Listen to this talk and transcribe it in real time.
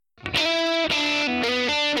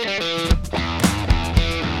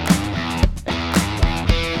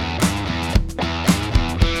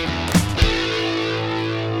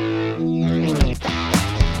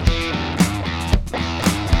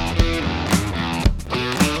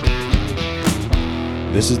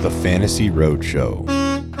This is the Fantasy Roadshow.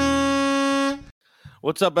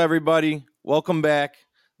 What's up, everybody? Welcome back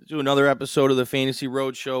to another episode of the Fantasy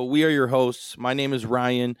Roadshow. We are your hosts. My name is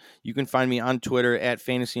Ryan. You can find me on Twitter at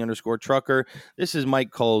fantasy_trucker. This is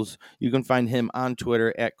Mike Coles. You can find him on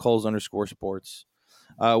Twitter at Coles_sports.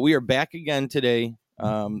 We are back again today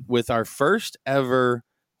with our first ever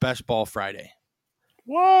Best Ball Friday.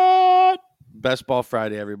 What? Best Ball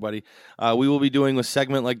Friday, everybody. We will be doing a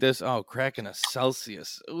segment like this. Oh, cracking a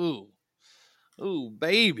Celsius. Ooh,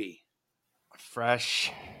 baby.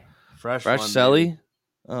 Fresh Celly.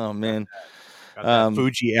 Oh, man. Got that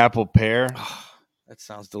Fuji apple pear. That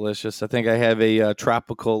sounds delicious. I think I have a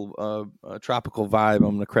tropical vibe. I'm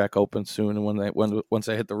gonna crack open soon once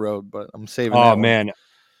I hit the road. But I'm saving. Oh that man,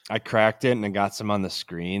 I cracked it and I got some on the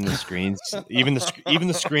screen. The screens, even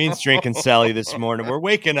the screen's drinking Sally this morning. We're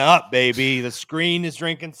waking up, baby. The screen is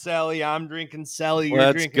drinking Sally. I'm drinking Sally.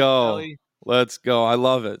 You're drinking Sally. Let's go. I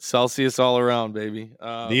love it. Celsius all around, baby.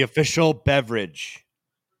 The official beverage.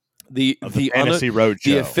 The Fantasy Roadshow.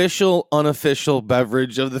 The official unofficial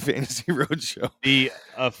beverage of the Fantasy Roadshow. The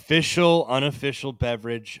official unofficial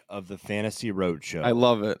beverage of the Fantasy Roadshow. I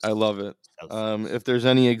love it. If there's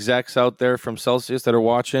any execs out there from Celsius that are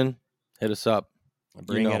watching, hit us up.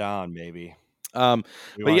 Bring it on, baby. But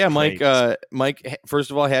yeah, Mike. First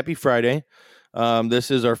of all, happy Friday.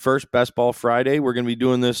 This is our first Best Ball Friday. We're going to be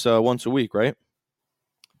doing this once a week, right?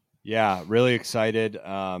 Yeah, really excited.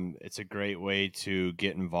 It's a great way to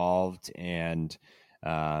get involved and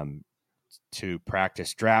to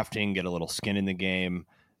practice drafting, get a little skin in the game.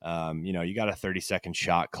 You got a 30-second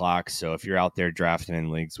shot clock. So if you're out there drafting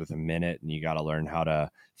in leagues with a minute and you got to learn how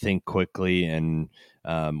to think quickly and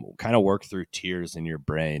kind of work through tiers in your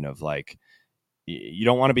brain of like, you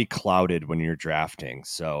don't want to be clouded when you're drafting.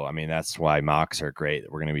 So, I mean, that's why mocks are great.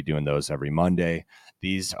 We're going to be doing those every Monday.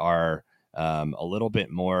 These are a little bit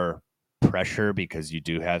more pressure because you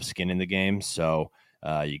do have skin in the game. So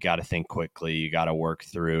you got to think quickly. You got to work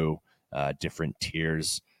through different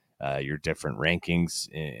tiers, your different rankings,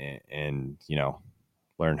 and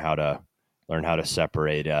learn how to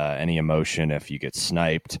separate any emotion if you get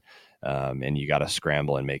sniped, and you got to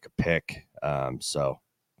scramble and make a pick. So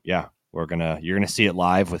yeah, you're gonna see it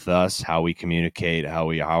live with us, how we communicate, how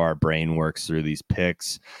our brain works through these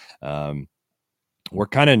picks. We're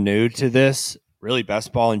kind of new to this, really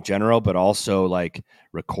best ball in general, but also like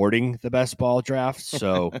recording the best ball draft.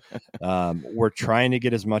 So we're trying to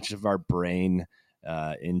get as much of our brain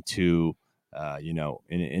into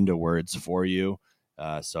words for you.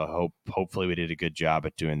 So hopefully we did a good job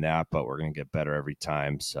at doing that, but we're going to get better every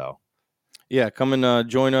time. So yeah, come and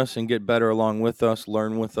join us and get better along with us,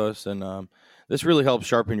 learn with us. And this really helps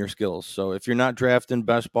sharpen your skills. So if you're not drafting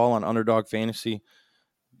best ball on Underdog Fantasy,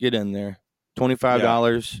 get in there.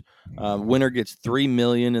 $25. Winner gets $3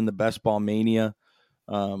 million in the Best Ball Mania.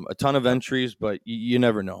 A ton of entries, but you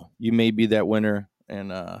never know. You may be that winner.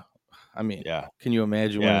 And can you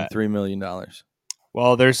imagine winning $3 million?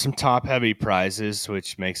 Well, there's some top heavy prizes,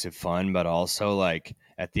 which makes it fun, but also like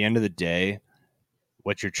at the end of the day,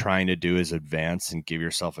 what you're trying to do is advance and give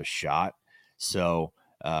yourself a shot. So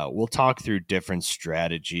we'll talk through different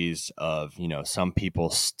strategies of, some people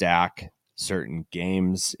stack certain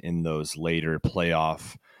games in those later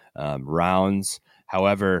playoff rounds.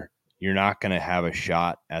 However, you're not going to have a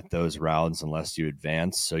shot at those rounds unless you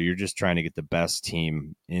advance. So you're just trying to get the best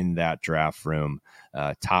team in that draft room.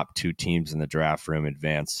 Top two teams in the draft room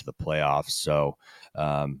advance to the playoffs. So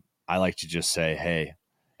I like to just say, hey,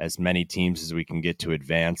 as many teams as we can get to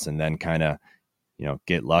advance and then kind of,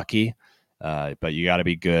 get lucky. But you got to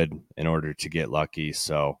be good in order to get lucky.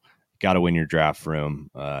 So got to win your draft room,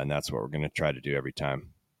 and that's what we're going to try to do every time.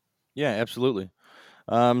 Yeah, absolutely.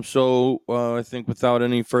 So I think without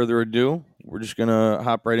any further ado, we're just going to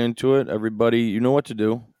hop right into it. Everybody, you know what to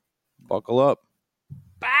do. Buckle up.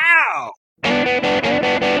 Bow!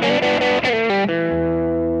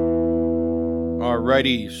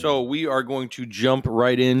 Alrighty, so we are going to jump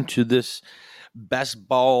right into this best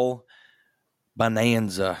ball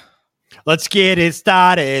bonanza. Let's get it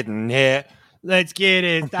started in here. Let's get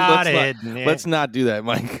it started. Let's not do that,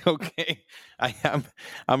 Mike. Okay,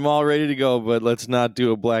 I'm all ready to go, but let's not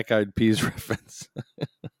do a Black Eyed Peas reference.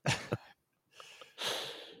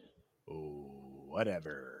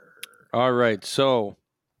 Whatever. All right, so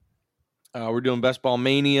we're doing Best Ball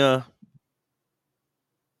Mania.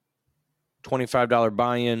 $25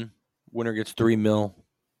 buy-in. Winner gets $3 million.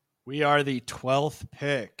 We are the 12th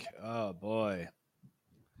pick. Oh boy.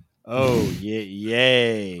 Oh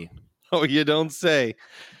yay. Oh, you don't say.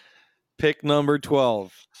 Pick number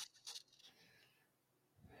 12.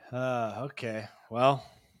 Okay. Well,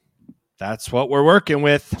 That's what we're working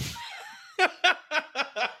with.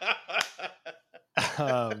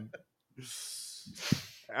 um,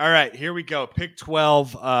 all right, here we go. Pick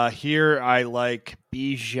 12. Here I like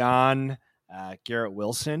Bijan, Garrett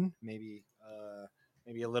Wilson, maybe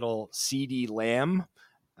a little CD Lamb,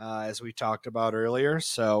 as we talked about earlier.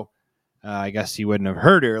 So I guess you wouldn't have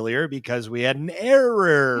heard earlier because we had an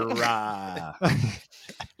error.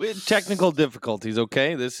 We had technical difficulties.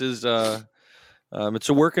 Okay, this is it's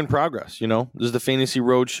a work in progress. This is the Fantasy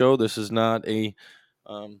Road Show. This is not a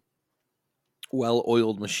um,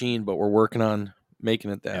 well-oiled machine, but we're working on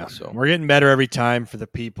making it that. Yeah, So we're getting better every time for the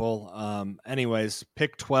people. Anyways,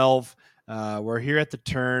 pick 12. We're here at the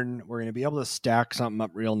turn. We're going to be able to stack something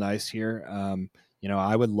up real nice here.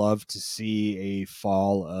 I would love to see a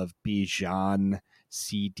fall of Bijan,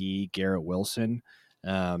 CD, Garrett Wilson.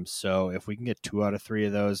 So if we can get 2 out of 3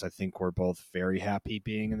 of those, I think we're both very happy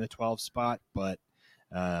being in the 12 spot. But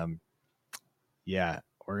yeah,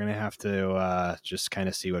 we're going to have to just kind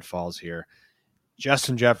of see what falls here.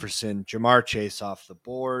 Justin Jefferson, Jamar Chase off the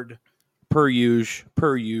board. per usual.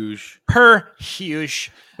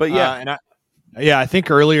 But yeah, I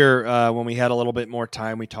think earlier when we had a little bit more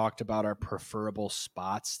time, we talked about our preferable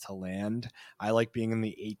spots to land. I like being in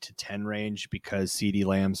the 8 to 10 range because CD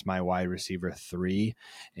Lamb's my wide receiver 3,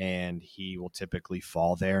 and he will typically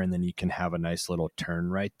fall there, and then you can have a nice little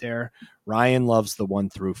turn right there. Ryan loves the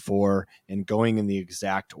 1 through 4, and going in the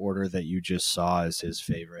exact order that you just saw is his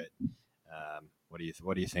favorite.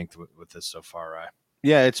 What do you think with this so far, Ryan?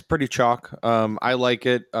 yeah, it's pretty chalk. I like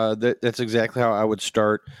it. That's exactly how I would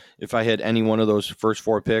start if I had any one of those first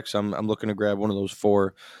 4 picks. I'm looking to grab one of those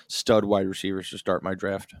 4 stud wide receivers to start my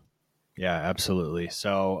draft. Yeah, absolutely.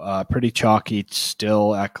 So pretty chalky still,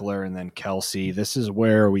 Eckler and then Kelsey. This is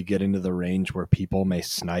where we get into the range where people may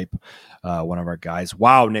snipe one of our guys.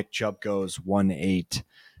 Wow, Nick Chubb goes 1-8.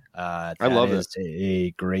 I love it.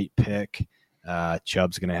 A great pick.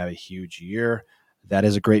 Chubb's going to have a huge year. That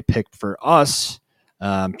is a great pick for us.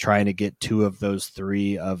 Trying to get 2 of those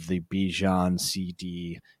 3 of the Bijan,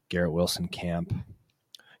 CD, Garrett Wilson camp.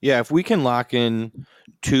 Yeah, if we can lock in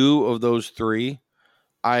 2 of those 3,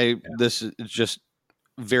 this is just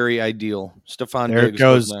very ideal. Stephon There Diggs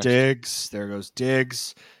goes goes next. Diggs. There goes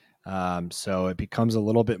Diggs. So it becomes a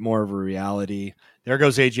little bit more of a reality. There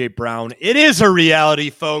goes AJ Brown. It is a reality,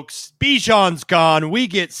 folks. Bijan's gone. We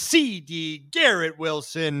get CD, Garrett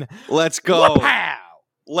Wilson. Let's go. Wow.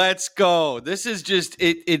 Let's go. This is just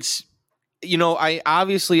it's I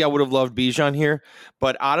would have loved Bijan here,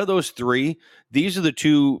 but out of those 3, these are the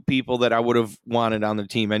 2 people that I would have wanted on the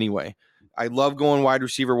team anyway. I love going wide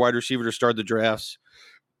receiver to start the drafts.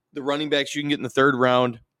 The running backs you can get in the 3rd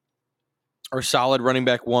round are solid running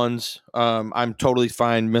back ones. I'm totally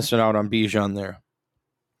fine missing out on Bijan there.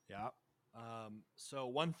 Yeah. So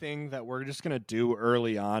one thing that we're just gonna do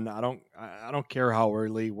early on, I don't care how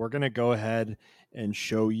early, we're gonna go ahead and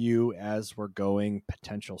show you as we're going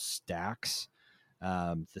potential stacks.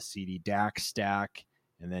 The CD Dax stack,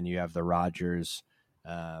 and then you have the Rodgers,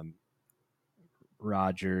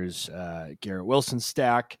 Garrett Wilson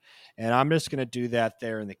stack, and I'm just gonna do that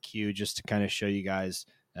there in the queue just to kind of show you guys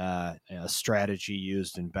a strategy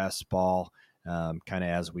used in best ball, kind of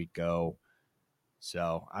as we go.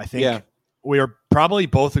 So I think we are probably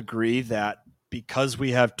both agree that because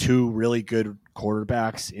we have 2 really good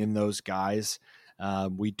quarterbacks in those guys,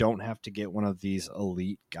 we don't have to get one of these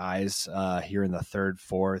elite guys here in the 3rd,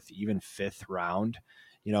 4th, even 5th round.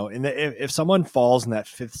 If someone falls in that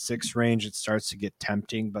 5th, 6th range, it starts to get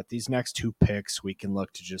tempting. But these next 2 picks, we can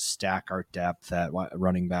look to just stack our depth at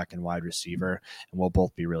running back and wide receiver, and we'll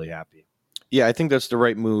both be really happy. Yeah, I think that's the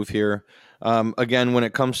right move here. Again, when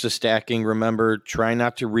it comes to stacking, remember, try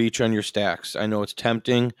not to reach on your stacks. I know it's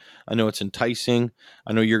tempting. I know it's enticing.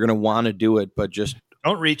 I know you're going to want to do it, but just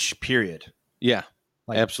don't reach, period. Yeah,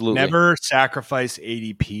 absolutely. Never sacrifice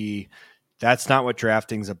ADP. That's not what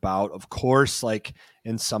drafting's about. Of course, like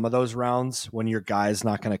in some of those rounds when your guy's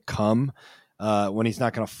not going to come, when he's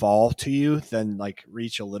not going to fall to you, then like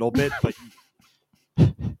reach a little bit, but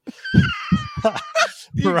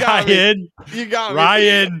Ryan, you got me.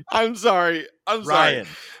 Ryan. I'm sorry. Ryan,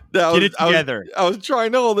 get it together. I was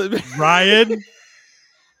trying to hold it. Ryan,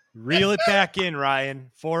 reel it back in,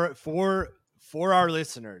 Ryan, for our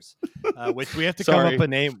listeners. Which we have to come up a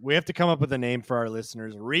name. We have to come up with a name for our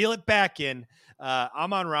listeners. Reel it back in.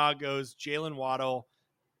 Amon-Ra goes Jalen Waddle,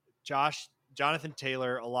 Jonathan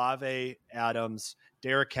Taylor, Olave Adams,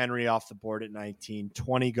 Derrick Henry off the board at 19.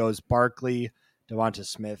 20 goes Barkley, Devonta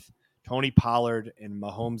Smith, Tony Pollard, and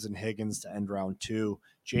Mahomes and Higgins to end round 2.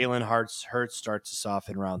 Jalen Hurts starts us off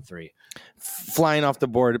in round 3. Flying off the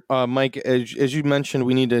board. Mike, as you mentioned,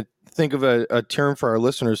 we need to think of a term for our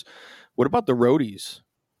listeners. What about the roadies?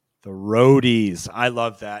 The roadies. I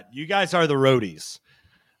love that. You guys are the roadies.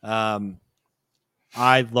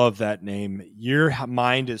 I love that name. Your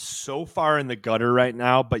mind is so far in the gutter right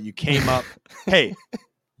now, but you came up. Hey,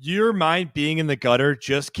 your mind being in the gutter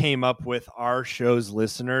just came up with our show's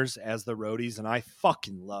listeners as the roadies, and I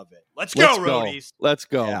fucking love it. Let's go, roadies. Let's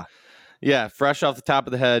go. Yeah, fresh off the top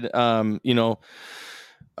of the head.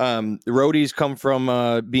 The roadies come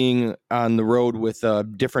from being on the road with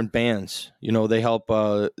different bands. They help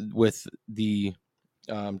with the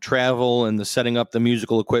travel and the setting up the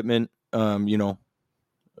musical equipment.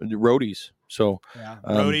 The roadies. So,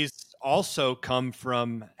 roadies also come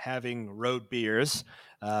from having road beers.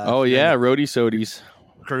 roadie sodies.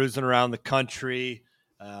 Cruising around the country,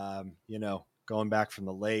 going back from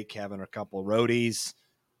the lake, having a couple of roadies.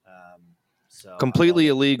 So completely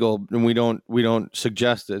illegal, and we don't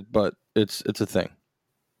suggest it, but it's a thing.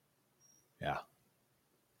 Yeah.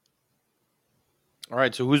 All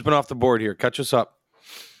right, so who's been off the board here? Catch us up.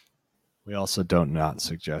 We also don't not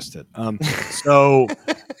suggest it. So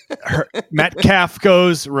Metcalf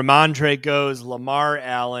goes, Ramondre goes, Lamar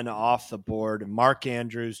Allen off the board, Mark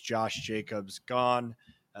Andrews, Josh Jacobs gone.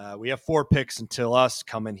 We have 4 picks until us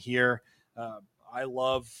coming here. I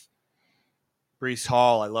love Breece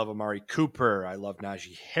Hall. I love Amari Cooper. I love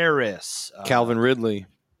Najee Harris. Calvin Ridley.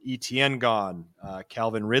 ETN gone.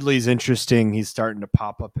 Calvin Ridley's interesting. He's starting to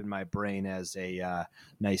pop up in my brain as a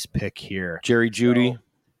nice pick here. Jerry Jeudy. So,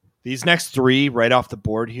 these next 3 right off the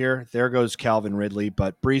board here, there goes Calvin Ridley,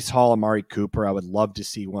 but Breece Hall, Amari Cooper, I would love to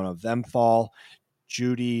see one of them fall.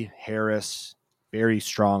 Jeudy, Harris, very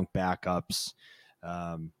strong backups.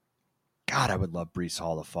 God, I would love Breece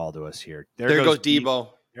Hall to fall to us here. There goes Debo.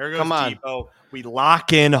 There goes Debo. We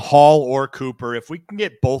lock in Hall or Cooper. If we can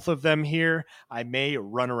get both of them here, I may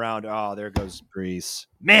run around. Oh, there goes Breece.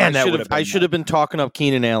 Man, I should have been talking up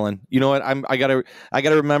Keenan Allen. You know what? I gotta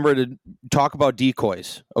remember to talk about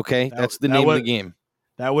decoys. Okay, that's the name of the game.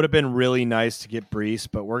 That would have been really nice to get Breece,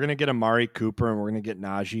 but we're gonna get Amari Cooper and we're gonna get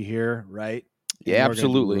Najee here, right? Yeah,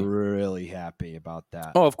 absolutely. Really happy about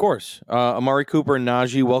that. Oh, of course. Amari Cooper and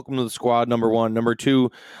Najee, welcome to the squad. Number 1. Number 2,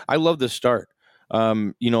 I love this start.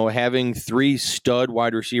 Having 3 stud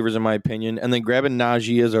wide receivers, in my opinion, and then grabbing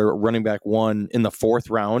Najee as a running back 1 in the 4th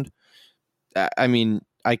round. I mean,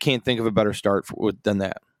 I can't think of a better start than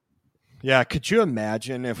that. Yeah, could you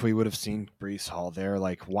imagine if we would have seen Breece Hall there?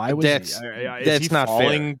 Like, why was that's he not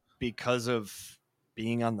falling fair because of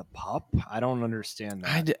being on the pup? I don't understand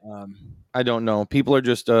that. I don't know. People are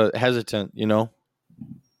just hesitant, Yeah,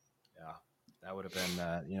 that would have been,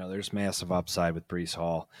 there's massive upside with Breece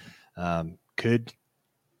Hall. Could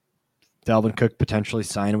Dalvin Cook potentially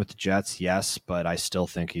sign with the Jets? Yes, but I still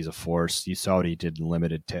think he's a force. You saw what he did in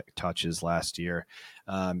limited touches last year.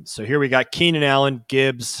 So here we got Keenan Allen,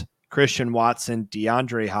 Gibbs, Christian Watson,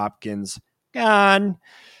 DeAndre Hopkins, gone.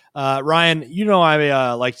 Ryan,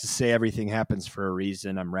 I like to say everything happens for a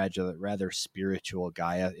reason. I'm rather spiritual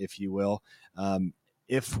guy, if you will.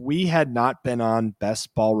 If we had not been on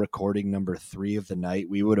Best Ball recording number 3 of the night,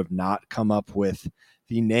 we would have not come up with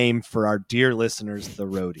the name for our dear listeners, the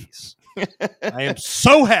Roadies. I am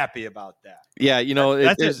so happy about that. Yeah,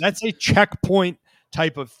 that's a checkpoint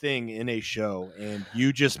type of thing in a show, and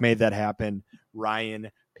you just made that happen.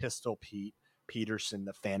 Ryan Pistol Pete Peterson,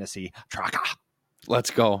 the fantasy tracker.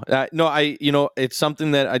 Let's go. It's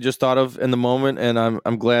something that I just thought of in the moment, and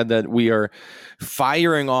I'm glad that we are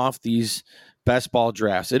firing off these Best Ball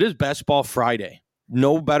drafts. It is Best Ball Friday.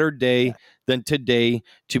 No better day than today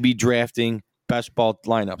to be drafting Best Ball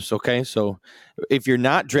lineups. Okay, so if you're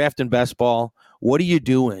not drafting Best Ball, what are you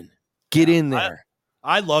doing? Get in there.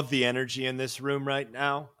 I love the energy in this room right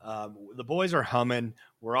now. The boys are humming.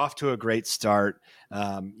 We're off to a great start.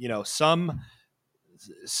 Some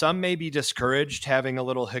may be discouraged having a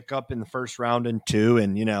little hiccup in the first round and 2,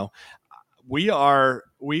 and the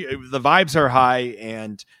vibes are high,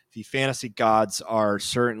 and the fantasy gods are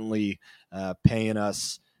certainly paying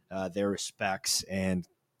us their respects and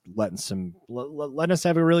letting us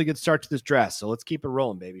have a really good start to this draft. So let's keep it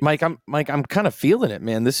rolling, baby. Mike, I'm kind of feeling it,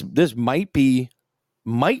 man. This might be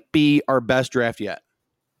our best draft yet.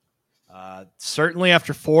 Certainly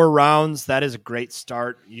after 4 rounds, that is a great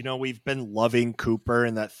start. We've been loving Cooper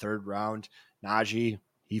in that 3rd round. Najee,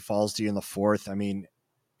 he falls to you in the 4th. I mean,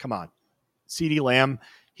 come on. CeeDee Lamb,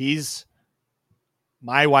 he's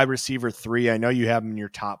my wide receiver 3. I know you have him in your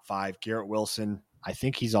top 5. Garrett Wilson, I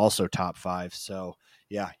think he's also top 5. So,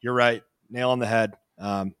 yeah, you're right. Nail on the head.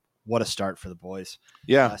 What a start for the boys.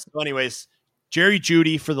 Yeah. So anyways, Jerry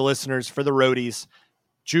Jeudy for the listeners, for the roadies.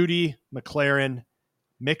 Jeudy, McLaren,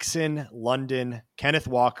 Mixon, London, Kenneth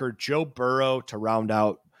Walker, Joe Burrow to round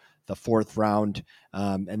out the fourth round.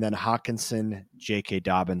 And then Hawkinson, J.K.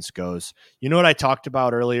 Dobbins goes. You know what I talked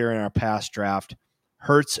about earlier in our past draft?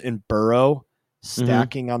 Hurts and Burrow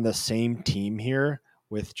stacking on the same team here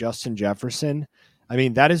with Justin Jefferson. I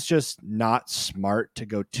mean, that is just not smart to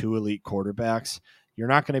go two elite quarterbacks. You're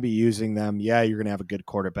not going to be using them. Yeah, you're going to have a good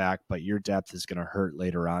quarterback, but your depth is going to hurt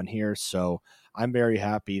later on here. So I'm very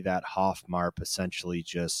happy that Hoffmarp essentially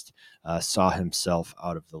just saw himself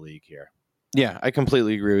out of the league here. Yeah, I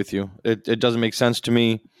completely agree with you. It doesn't make sense to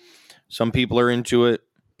me. Some people are into it,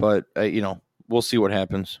 but we'll see what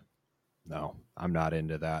happens. No, I'm not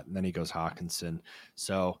into that. And then he goes Hawkinson.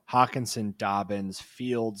 So Hawkinson, Dobbins,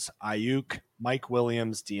 Fields, Ayuk, Mike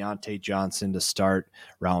Williams, Deontay Johnson to start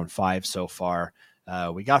round 5 so far.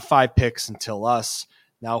 We got 5 picks until us.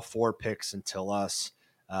 Now 4 picks until us.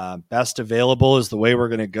 Best available is the way we're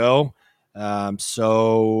going to go.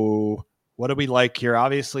 So what do we like here?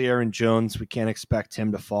 Obviously, Aaron Jones, we can't expect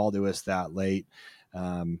him to fall to us that late.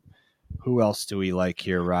 Who else do we like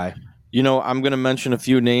here, Rye? I'm going to mention a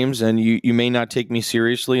few names, and you may not take me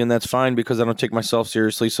seriously, and that's fine because I don't take myself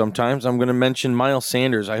seriously sometimes. I'm going to mention Miles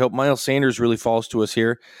Sanders. I hope Miles Sanders really falls to us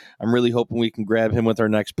here. I'm really hoping we can grab him with our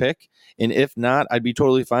next pick. And if not, I'd be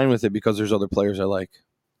totally fine with it because there's other players I like.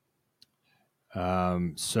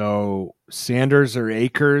 So Sanders or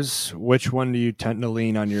Akers, which one do you tend to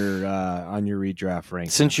lean on your redraft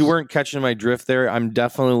rankings? Since you weren't catching my drift there, I'm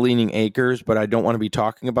definitely leaning Akers, but I don't want to be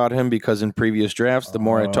talking about him because in previous drafts, the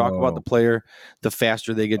more I talk about the player, the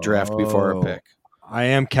faster they get drafted before our pick. I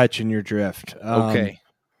am catching your drift. Okay.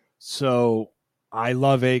 So I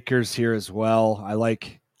love Akers here as well. I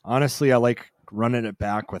like running it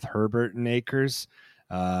back with Herbert and Akers.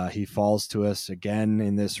 He falls to us again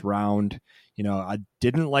in this round. I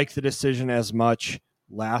didn't like the decision as much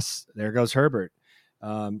there goes Herbert.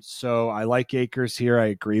 So I like Akers here. I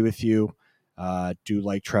agree with you. Do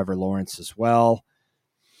like Trevor Lawrence as well.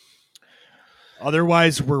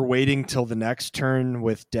 Otherwise, we're waiting till the next turn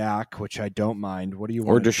with Dak, which I don't mind. What do you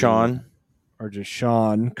want? Or Deshaun. Or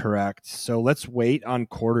Deshaun, correct. So let's wait on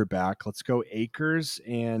quarterback. Let's go Akers.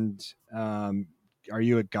 And are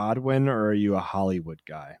you a Godwin or are you a Hollywood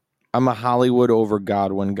guy? I'm a Hollywood over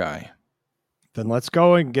Godwin guy. Then let's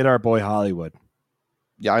go and get our boy Hollywood.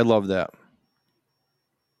 Yeah, I love that.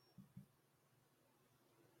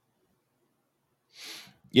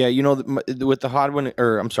 Yeah, with the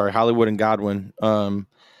Hollywood and Godwin,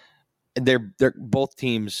 they're both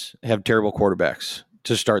teams have terrible quarterbacks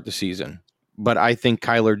to start the season. But I think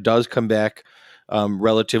Kyler does come back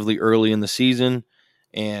relatively early in the season,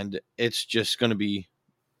 and it's just going to be,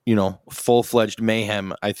 full-fledged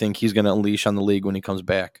mayhem. I think he's going to unleash on the league when he comes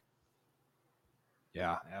back.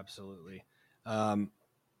 Yeah, absolutely.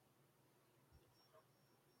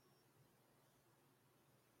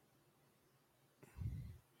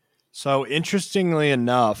 So interestingly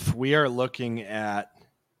enough, we are looking at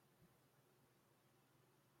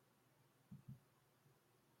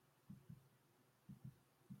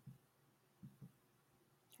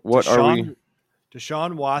Deshaun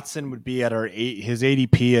Watson would be at his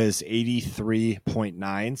ADP is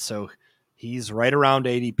 83.9, so he's right around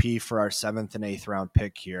ADP for our 7th and 8th round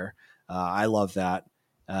pick here. I love that.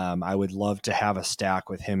 I would love to have a stack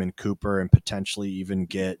with him and Cooper and potentially even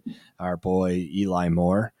get our boy Eli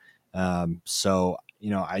Moore. So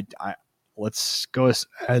let's go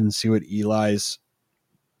ahead and see what Eli's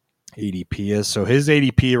ADP is. So his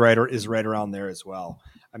ADP is right around there as well.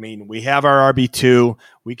 I mean, we have our RB2.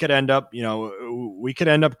 We could end up going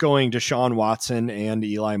Deshaun Watson and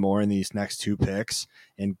Eli Moore in these next 2 picks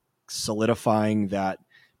and solidifying that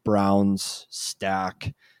Browns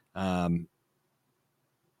stack. I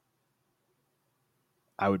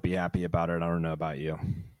would be happy about it. I don't know about you.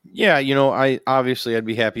 Yeah, I'd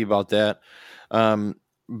be happy about that.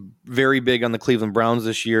 Very big on the Cleveland Browns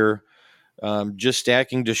this year. Just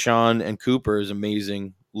stacking Deshaun and Cooper is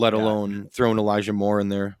amazing, let alone throwing Elijah Moore in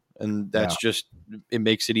there. And that's it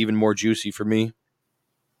makes it even more juicy for me.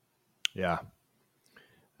 Yeah.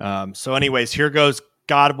 So anyways, here goes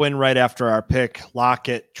Godwin right after our pick.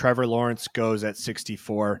 Lockett, Trevor Lawrence goes at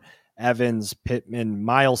 64. Evans, Pittman,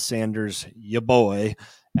 Miles Sanders, ya boy,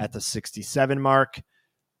 at the 67 mark.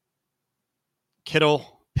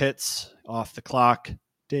 Kittle, Pitts off the clock.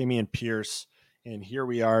 Damian Pierce. And here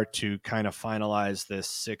we are to kind of finalize this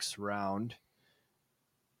 6th round.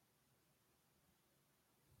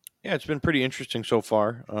 Yeah, it's been pretty interesting so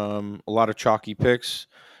far. A lot of chalky picks.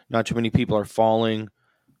 Not too many people are falling.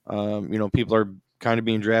 People are kind of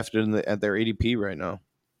being drafted at their ADP right now.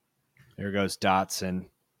 There goes Dotson.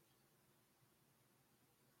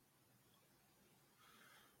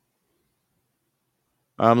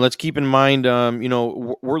 Let's keep in mind,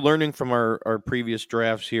 we're learning from our previous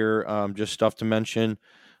drafts here. Just stuff to mention.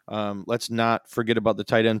 Let's not forget about the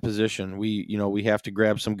tight end position. We have to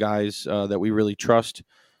grab some guys that we really trust.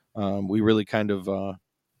 We really kind of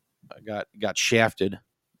got shafted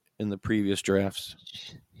in the previous drafts.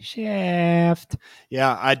 Shaft.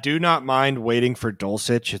 Yeah, I do not mind waiting for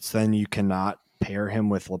Dulcich. It's then you cannot pair him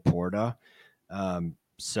with Laporta.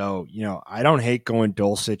 So, I don't hate going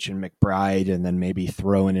Dulcich and McBride and then maybe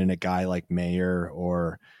throwing in a guy like Mayer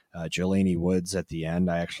or Jelani Woods at the end.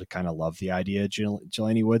 I actually kind of love the idea of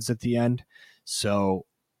Jelani Woods at the end. So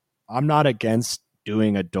I'm not against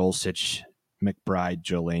doing a Dulcich McBride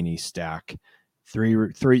Jelani stack. Three,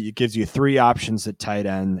 it gives you three options at tight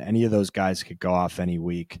end. Any of those guys could go off any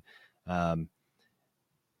week. Um,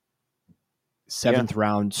 Seventh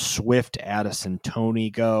round, Swift, Addison, Tony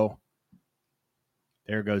go.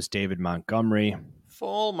 There goes David Montgomery.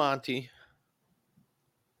 Full Monty.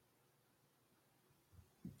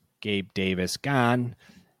 Gabe Davis gone.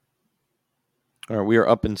 All right, we are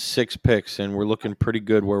up in 6 picks, and we're looking pretty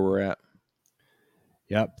good where we're at.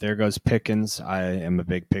 Yep, there goes Pickens. I am a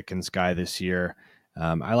big Pickens guy this year.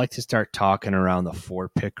 I like to start talking around the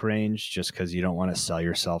 4-pick range just because you don't want to sell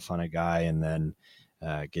yourself on a guy and then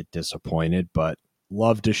get disappointed. But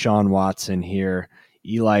love Deshaun Watson here.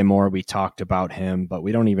 Eli Moore, we talked about him, but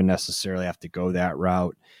we don't even necessarily have to go that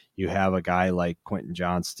route. You have a guy like Quentin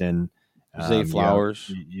Johnston. Zay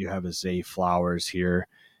Flowers. You have a Zay Flowers here.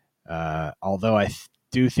 Although I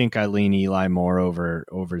do think I lean Eli Moore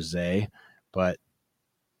over Zay, but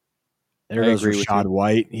there goes Rashad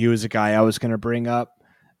White. He was a guy I was going to bring up.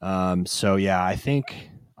 So, yeah, I think,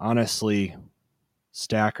 honestly,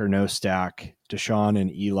 stack or no stack, Deshaun and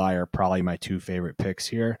Eli are probably my 2 favorite picks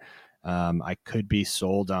here. I could be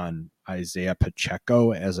sold on Isaiah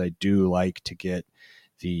Pacheco, as I do like to get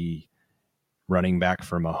the running back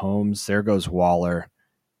for Mahomes. There goes Waller.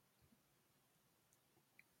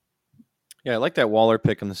 Yeah, I like that Waller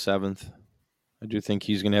pick in the 7th. I do think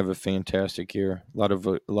he's going to have a fantastic year. A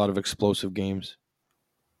lot of explosive games.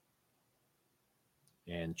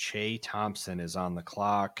 And Che Thompson is on the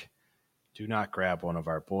clock. Do not grab one of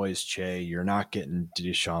our boys, Che. You're not getting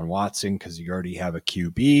Deshaun Watson because you already have a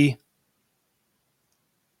QB.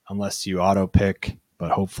 Unless you auto pick,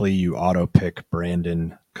 but hopefully you auto pick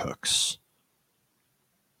Brandon Cooks.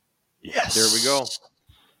 Yes. There we go.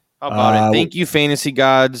 How about it? Thank you, fantasy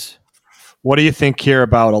gods. What do you think here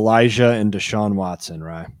about Elijah and Deshaun Watson,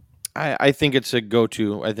 Rye? I think it's a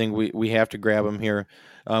go-to. I think we have to grab them here.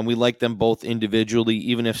 We like them both individually,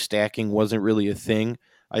 even if stacking wasn't really a thing.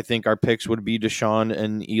 I think our picks would be Deshaun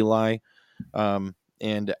and Eli. The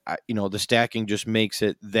stacking just makes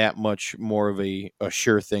it that much more of a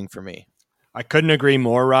sure thing for me. I couldn't agree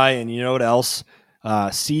more, Rye. And you know what else?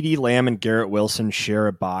 CeeDee Lamb and Garrett Wilson share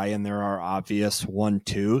a buy, and there are obvious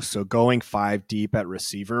 1-2. So going 5 deep at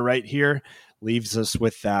receiver right here leaves us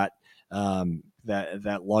with that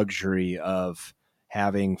that luxury of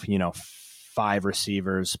having 5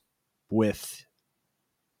 receivers with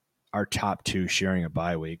our top 2 sharing a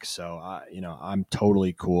bye week. So I'm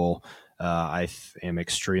totally cool. I am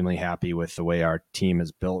extremely happy with the way our team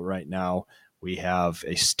is built right now. We have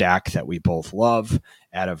a stack that we both love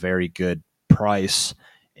at a very good price,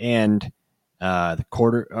 and the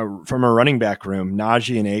quarter from a running back room,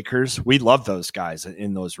 Najee and Akers. We love those guys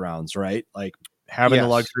in those rounds, right? Like having the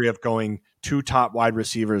luxury of going 2 top wide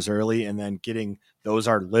receivers early and then getting those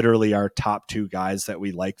are literally our top 2 guys that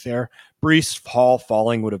we like there. Breece Hall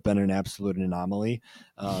falling would have been an absolute anomaly.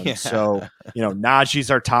 So,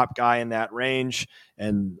 Najee's our top guy in that range,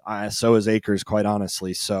 and so is Akers, quite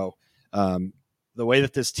honestly. So, the way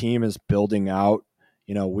that this team is building out,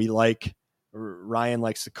 we like Ryan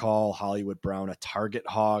likes to call Hollywood Brown a target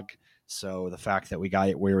hog. So the fact that we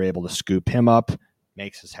were able to scoop him up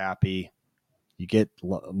makes us happy. You get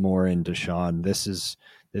more in Deshaun. This is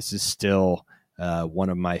still one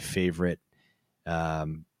of my favorite.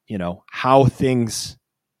 How things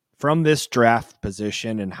from this draft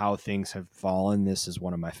position and how things have fallen. This is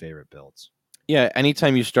one of my favorite builds. Yeah,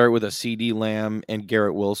 anytime you start with a CeeDee Lamb and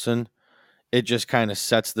Garrett Wilson, it just kind of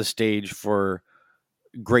sets the stage for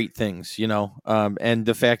great things, and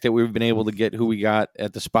the fact that we've been able to get who we got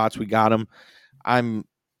at the spots we got them, I'm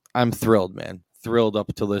thrilled, man. Thrilled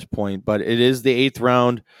up to this point, but it is the 8th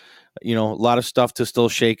round. A lot of stuff to still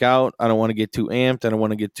shake out. I don't want to get too amped. I don't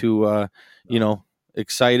want to get too,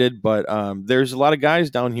 excited, but there's a lot of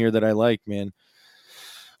guys down here that I like, man.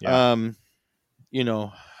 Yeah.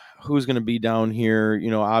 Who's going to be down here?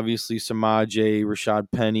 Obviously Samaje,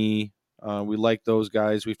 Rashad Penny. We like those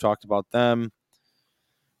guys. We've talked about them.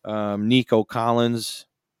 Nico Collins,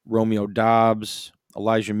 Romeo Dobbs,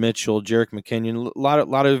 Elijah Mitchell, Jerick McKinnon. A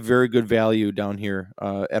lot of very good value down here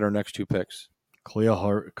at our next two picks.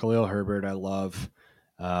 Khalil Herbert, I love.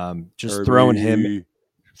 Just Herbie.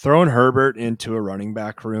 throwing Herbert into a running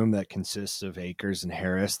back room that consists of Akers and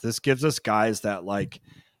Harris. This gives us guys that like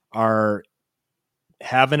are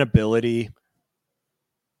have an ability.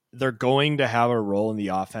 They're going to have a role in the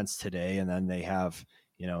offense today, and then they have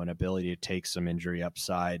an ability to take some injury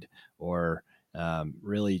upside or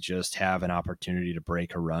really just have an opportunity to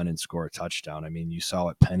break a run and score a touchdown. I mean, you saw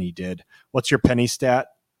what Penny did. What's your Penny stat?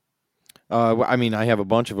 I mean, I have a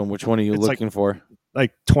bunch of them. Which one are you It's looking for?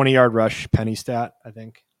 Like 20-yard rush Penny stat, I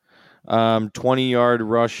think. 20-yard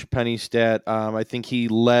rush Penny stat. I think he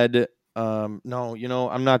led. No,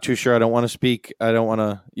 I'm not too sure. I don't want to speak. I don't want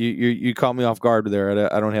to. You caught me off guard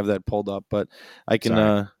there. I don't have that pulled up, but I can.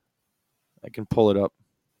 Sorry. I can pull it up.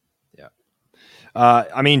 Yeah.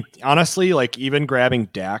 I mean, honestly, like even grabbing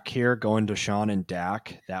Dak here, going to Sean and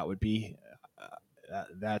Dak, that would be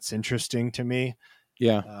that's interesting to me.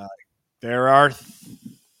 Yeah. There are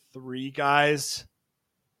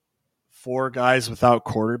four guys without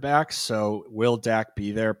quarterbacks. So will Dak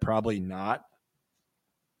be there? Probably not.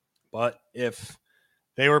 But if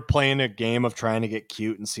they were playing a game of trying to get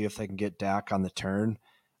cute and see if they can get Dak on the turn,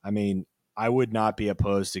 I mean, I would not be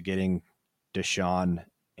opposed to getting Deshaun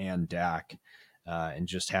and Dak and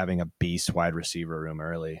just having a beast wide receiver room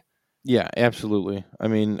early. Yeah, absolutely. I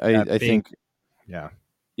mean, I think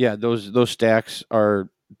those stacks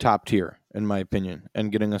are top tier in my opinion, and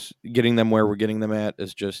getting them where we're getting them at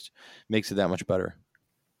is just makes it that much better.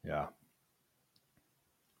 Yeah.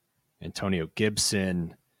 Antonio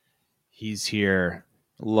Gibson, he's here.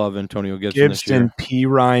 Love Antonio Gibson this year. P.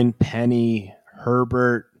 Ryan, Penny,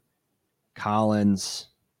 Herbert, Collins.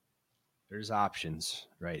 There's options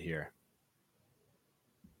right here.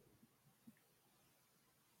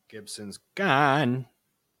 Gibson's gone.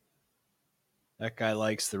 That guy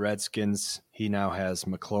likes the Redskins. He now has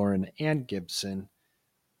McLaurin and Gibson.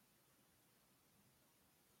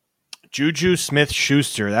 Juju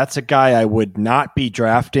Smith-Schuster. That's a guy I would not be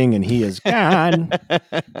drafting, and he is gone.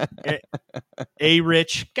 A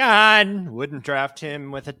Rich gone. Wouldn't draft him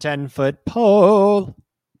with a 10-foot pole.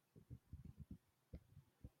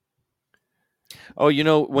 Oh,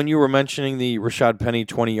 when you were mentioning the Rashad Penny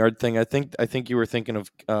 20-yard thing, I think you were thinking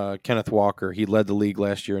of Kenneth Walker. He led the league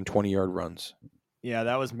last year in 20-yard runs. Yeah,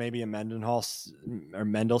 that was maybe a Mendenhall or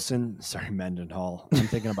Mendelson. Sorry, Mendenhall.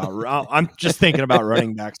 I'm just thinking about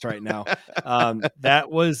running backs right now.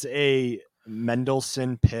 That was a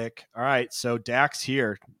Mendelson pick. All right, so Dak's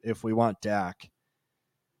here if we want Dak.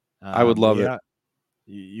 I would love it.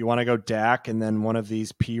 You want to go Dak and then one of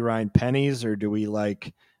these P. Ryan Pennies, or do we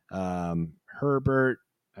like Herbert?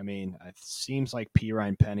 I mean, it seems like P.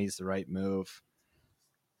 Ryan Penny's the right move.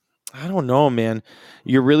 I don't know, man.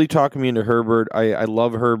 You're really talking me into Herbert. I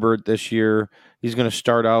love Herbert this year. He's going to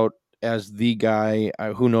start out as the guy.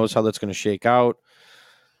 Who knows how that's going to shake out?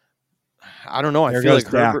 I don't know. I feel like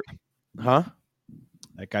Herbert. Huh?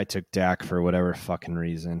 That guy took Dak for whatever fucking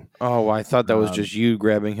reason. Oh, I thought that was just you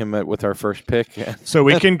grabbing him with our first pick. So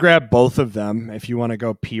we can grab both of them if you want to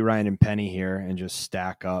go P. Ryan and Penny here and just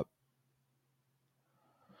stack up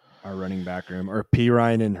our running back room, or P.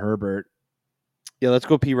 Ryan and Herbert. Yeah, let's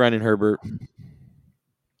go P. Ryan and Herbert.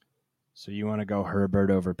 So you want to go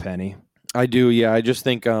Herbert over Penny? I do, yeah. I just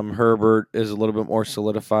think Herbert is a little bit more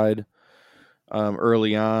solidified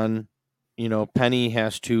early on. Penny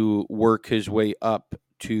has to work his way up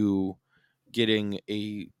to getting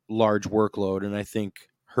a large workload, and I think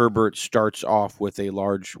Herbert starts off with a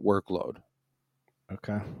large workload.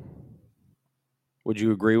 Okay. Would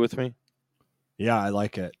you agree with me? Yeah, I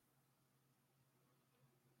like it.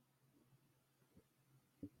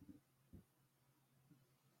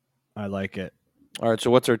 I like it. All right, so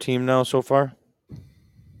what's our team now so far?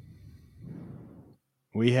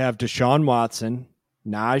 We have Deshaun Watson,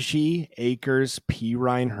 Najee, Akers, P.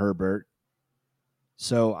 Ryan, Herbert.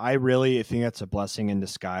 So I really think that's a blessing in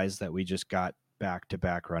disguise that we just got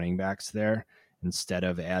back-to-back running backs there instead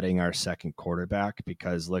of adding our second quarterback,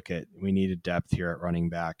 because we needed depth here at running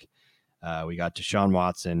back. We got Deshaun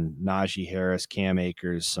Watson, Najee Harris, Cam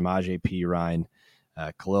Akers, Samaje P. Ryan,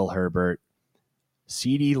 Khalil Herbert,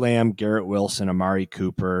 CeeDee Lamb, Garrett Wilson, Amari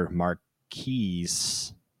Cooper,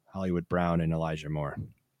 Marquise, Hollywood Brown, and Elijah Moore.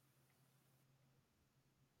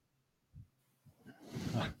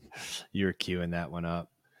 You were queuing that one up.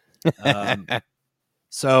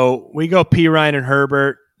 So we go P. Ryan and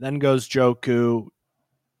Herbert, then goes Joku,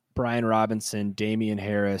 Brian Robinson, Damian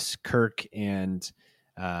Harris, Kirk, and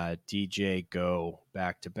DJ go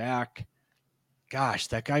back to back. Gosh,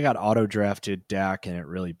 that guy got auto-drafted Dak, and it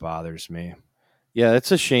really bothers me. Yeah,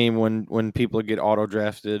 it's a shame when people get auto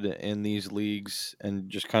drafted in these leagues and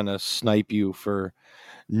just kind of snipe you for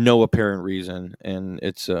no apparent reason, and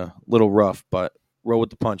it's a little rough, but roll with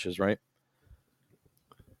the punches, right?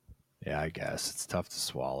 Yeah, I guess it's tough to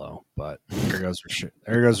swallow, but there goes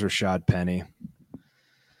Rashad Penny.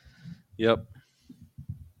 Yep.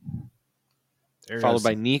 There Followed goes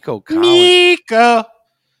by Nico Collins. Nico.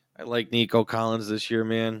 I like Nico Collins this year,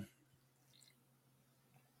 man.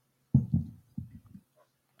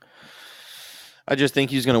 I just think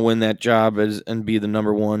he's going to win that job and be the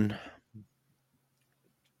number one.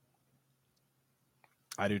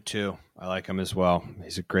 I do too. I like him as well.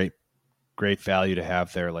 He's a great value to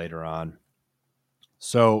have there later on.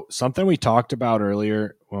 So something we talked about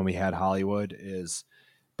earlier when we had Hollywood is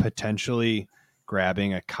potentially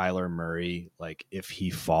grabbing a Kyler Murray, like if he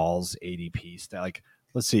falls ADP. Like,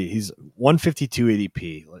 let's see, he's 152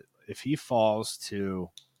 ADP. If he falls to,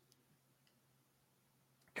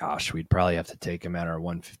 gosh, we'd probably have to take him at our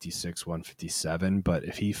 156, 157. But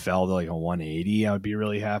if he fell to like a 180, I would be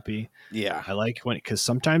really happy. Yeah. I like because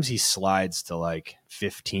sometimes he slides to like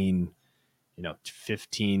 15,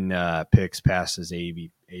 15 picks past his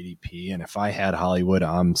ADP. And if I had Hollywood,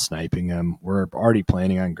 I'm sniping him. We're already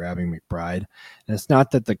planning on grabbing McBride. And it's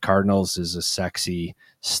not that the Cardinals is a sexy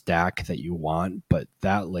stack that you want, but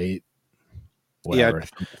that late, Yeah, whatever.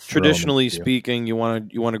 traditionally speaking, you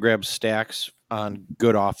want to grab stacks on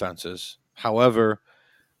good offenses. However,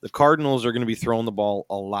 the Cardinals are going to be throwing the ball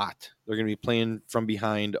a lot. They're going to be playing from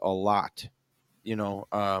behind a lot. You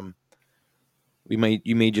know, you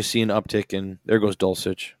may just see an uptick, and there goes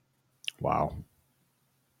Dulcich. Wow.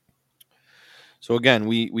 So again,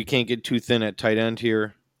 we can't get too thin at tight end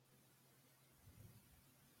here.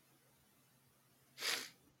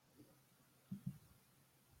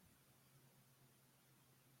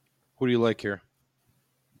 Who do you like here?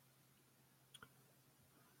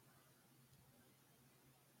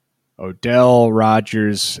 Odell,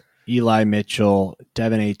 Rogers, Eli Mitchell,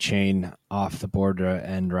 Devin A. Chain off the board to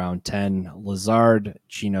end round 10. Lazard,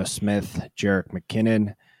 Geno Smith, Jerick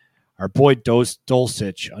McKinnon. Our boy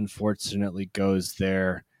Dulcich unfortunately goes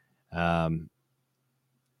there at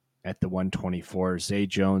the 124. Zay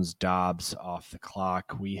Jones, Dobbs off the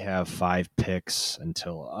clock. We have 5 picks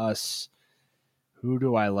until us. Who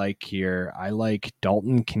do I like here? I like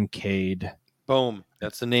Dalton Kincaid. Boom.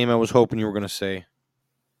 That's the name I was hoping you were going to say.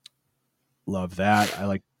 Love that. I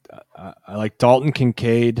like Dalton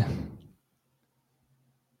Kincaid.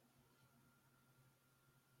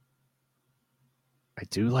 I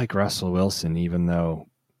do like Russell Wilson, even though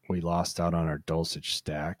we lost out on our Dulcich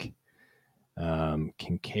stack.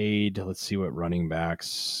 Kincaid, let's see what running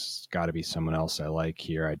backs. Got to be someone else I like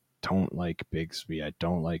here. I don't like Bigsby. I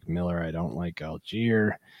don't like Miller. I don't like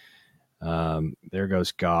Algier. There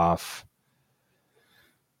goes Goff.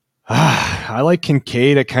 I like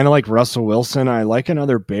Kincaid. I kind of like Russell Wilson. I like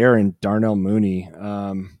another Bear and Darnell Mooney.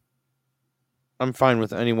 I'm fine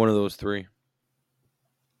with any one of those three.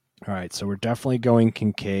 All right, so we're definitely going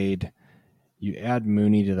Kincaid. You add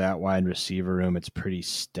Mooney to that wide receiver room, it's pretty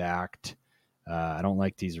stacked. I don't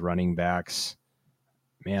like these running backs.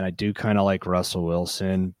 Man, I do kind of like Russell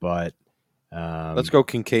Wilson, but let's go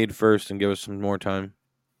Kincaid first and give us some more time.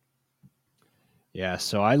 Yeah,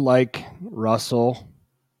 so I like Russell.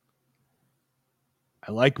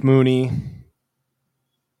 I like Mooney.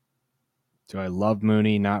 Do I love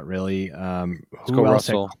Mooney? Not really. Let's go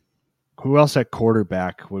Russell. Who else at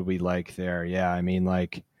quarterback would we like there? Yeah, I mean,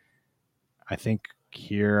 like, I think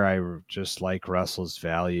here I just like Russell's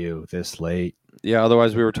value this late. Yeah,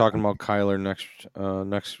 otherwise we were talking about Kyler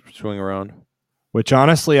next swing around. Which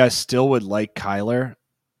honestly, I still would like Kyler.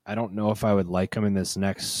 I don't know if I would like him in this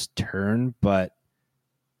next turn, but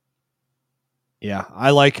yeah,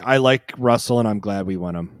 I like Russell, and I'm glad we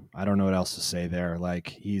won him. I don't know what else to say there. Like,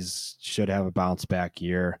 he's should have a bounce back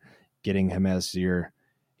year. Getting him as your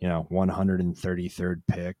 133rd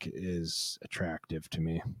pick is attractive to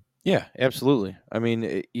me. Yeah, absolutely. I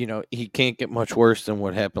mean, he can't get much worse than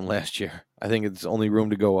what happened last year. I think it's only room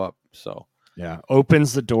to go up. So yeah,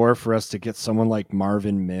 opens the door for us to get someone like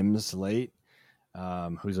Marvin Mims late,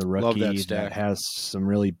 who's a rookie that has some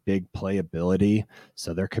really big playability.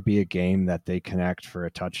 So there could be a game that they connect for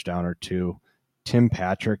a touchdown or two. Tim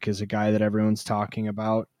Patrick is a guy that everyone's talking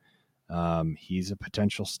about. He's a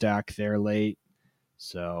potential stack there late.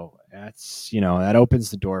 So that's, that opens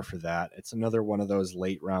the door for that. It's another one of those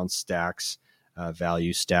late round stacks,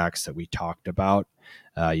 value stacks that we talked about.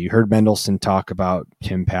 You heard Mendelson talk about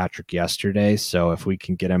Tim Patrick yesterday. So if we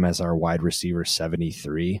can get him as our wide receiver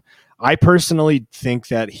 73, I personally think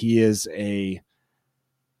that he is a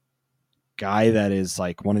guy that is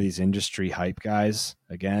like one of these industry hype guys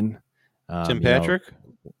again. Tim You know, Patrick.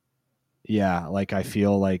 yeah, like I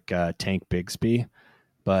feel like Tank Bigsby,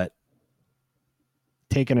 but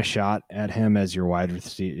taking a shot at him as your wide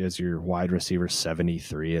receiver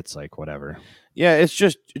 73, it's like whatever. Yeah, it's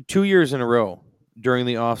just 2 years in a row during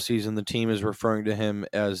the offseason, the team is referring to him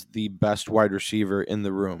as the best wide receiver in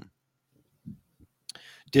the room.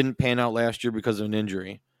 Didn't pan out last year because of an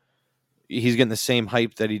injury. He's getting the same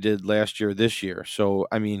hype that he did last year this year. So,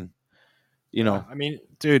 I mean, you Yeah, know, I mean,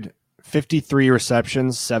 dude, 53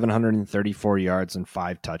 receptions, 734 yards, and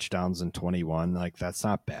 5 touchdowns in 21. Like, that's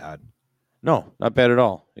not bad. no, not bad at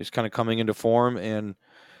all. He's kind of coming into form, and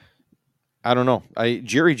I don't know.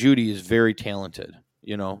 Jerry Jeudy is very talented.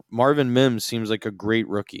 Marvin Mims seems like a great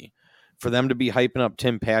rookie. For them to be hyping up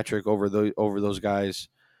Tim Patrick over those guys,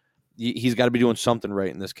 he's got to be doing something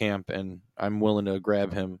right in this camp, and I'm willing to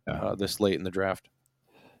grab him Yeah. this late in the draft.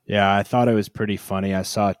 Yeah, I thought it was pretty funny. I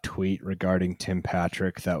saw a tweet regarding Tim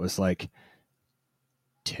Patrick that was like,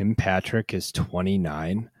 Tim Patrick is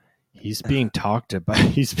 29. He's being talked about.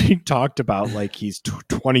 He's being talked about like he's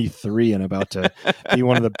 23 and about to be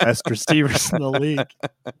one of the best receivers in the league.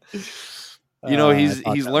 I thought He's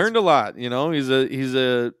that was learned a lot.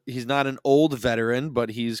 He's not an old veteran, but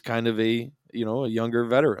he's kind of a younger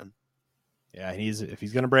veteran. yeah. If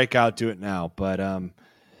he's gonna break out, do it now. But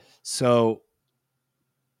so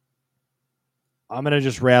I'm going to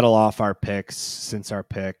just rattle off our picks since our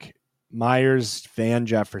pick. Myers, Van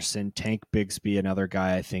Jefferson, Tank Bigsby, another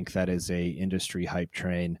guy I think that is a industry hype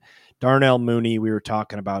train. Darnell Mooney, we were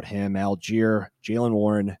talking about him. Algier, Jalen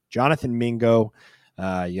Warren, Jonathan Mingo,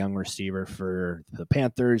 young receiver for the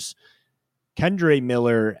Panthers. Kendre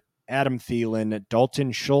Miller, Adam Thielen,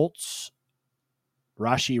 Dalton Schultz,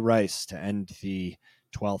 Rashi Rice to end the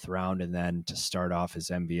 12th round and then to start off his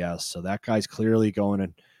MVS. So that guy's clearly going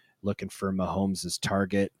and looking for Mahomes'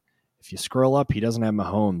 target. If you scroll up, he doesn't have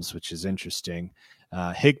Mahomes, which is interesting.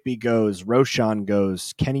 Higbee goes, Roshan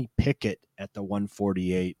goes, Kenny Pickett at the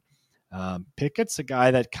 148. Pickett's a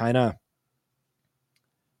guy that kind of,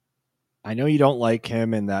 I know you don't like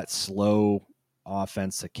him in that slow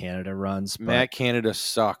offense that Canada runs, but Matt Canada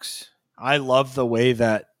sucks. I love the way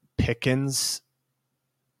that Pickens,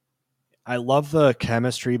 I love the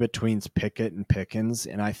chemistry between Pickett and Pickens,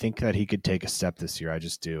 and I think that he could take a step this year. I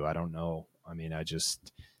just do. I don't know. I mean,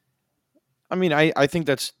 I think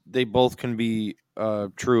they both can be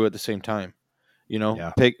true at the same time.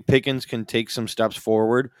 yeah. Pickens can take some steps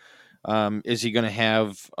forward. Is he going to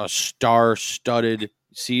have a star-studded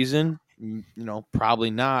season?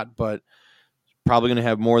 Probably not, but probably going to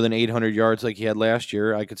have more than 800 yards like he had last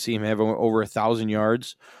year. I could see him having over 1,000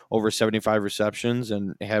 yards, over 75 receptions,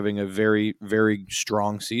 and having a very, very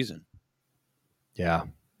strong season. Yeah.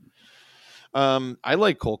 I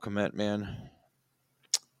like Cole Kmet, man.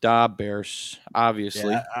 Da Bears,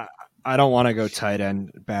 obviously. Yeah. I don't want to go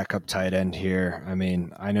backup tight end here. I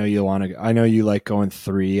mean, I know you like going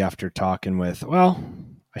 3 after talking with, well,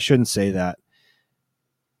 I shouldn't say that.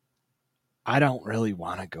 I don't really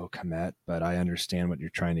want to go Komet, but I understand what you're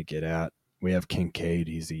trying to get at. We have Kincaid.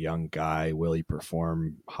 He's a young guy. Will he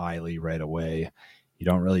perform highly right away? You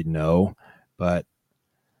don't really know, but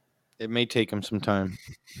It may take him some time.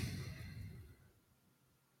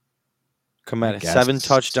 I Komet, guess 7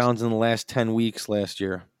 touchdowns in the last 10 weeks last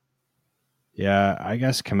year. Yeah, I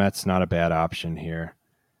guess Komet's not a bad option here.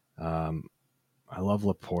 I love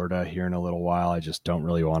Laporta here in a little while. I just don't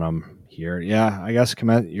really want him here. Yeah, I guess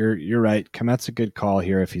Komet. You're right. Komet's a good call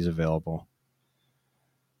here if he's available.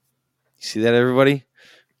 You see that, everybody?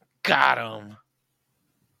 Got him.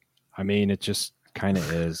 I mean, it just kind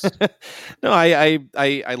of is. No, I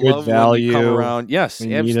Good love value. when you come around. Yes, We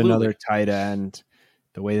need absolutely. another tight end.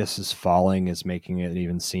 The way this is falling is making it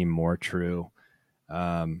even seem more true.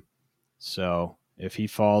 So if he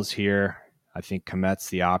falls here, I think Komet's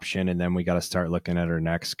the option, and then we got to start looking at our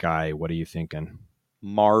next guy. What are you thinking?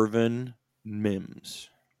 Marvin Mims.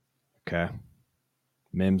 Okay.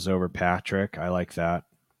 Mims over Patrick. I like that.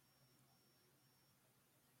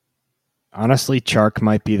 Honestly, Chark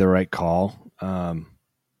might be the right call.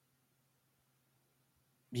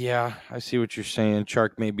 Yeah, I see what you're saying.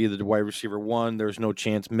 Chark may be the wide receiver 1. There's no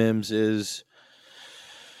chance Mims is.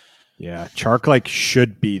 Yeah, Chark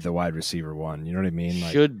should be the wide receiver 1. You know what I mean?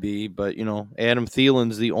 Should be, but Adam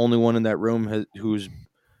Thielen's the only one in that room who's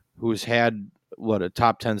had a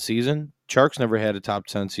top 10 season. Chark's never had a top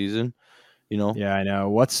 10 season. Yeah, I know.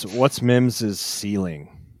 What's Mims'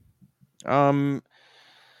 ceiling? The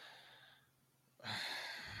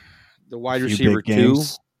wide A few receiver big 2,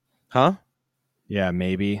 games? huh? Yeah,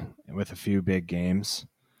 maybe with a few big games.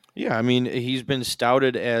 Yeah, I mean, he's been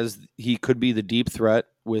stouted as he could be the deep threat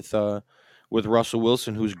with Russell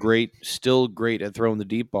Wilson, who's great, still great at throwing the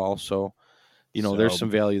deep ball. So, there's So some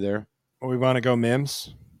value there. we want to go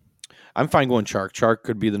Mims. I'm fine going Chark. Chark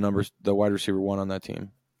could be the wide receiver one on that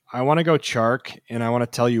team. I want to go Chark, and I want to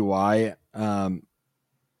tell you why. And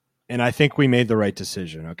I think we made the right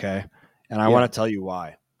decision. Okay, and I Yeah, want to tell you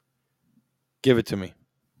why. give it to me.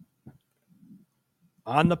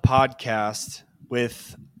 On the podcast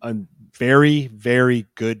with a very, very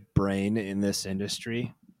good brain in this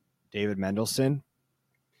industry, David Mendelson,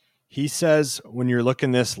 he says when you're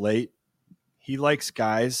looking this late, he likes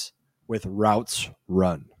guys with routes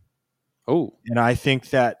run. Oh, And I think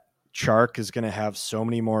that Chark is going to have so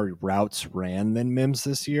many more routes ran than Mims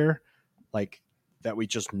this year, like that we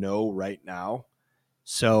just know right now.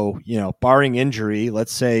 So, barring injury,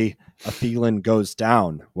 let's say a Thielen goes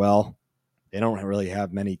down. Well, they don't really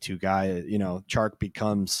have many two guys. Chark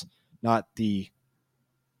becomes not the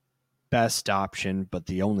best option, but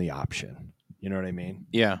the only option. You know what I mean?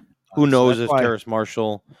 yeah. Who So knows that's if why, Terrace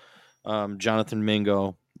Marshall, Jonathan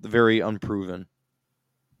Mingo, very unproven.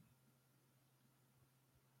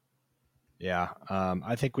 yeah,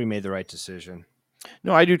 I think we made the right decision.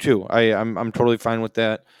 No, I do too. I'm totally fine with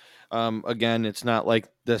that. Again, it's not like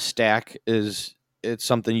the stack is it's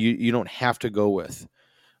something you don't have to go with.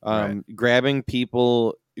 Right. Grabbing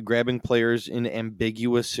players in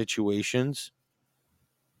ambiguous situations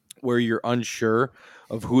where you're unsure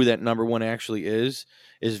of who that number one actually is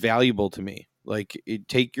valuable to me. Like,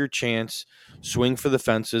 take your chance, swing for the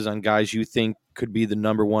fences on guys you think could be the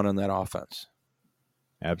number one on that offense.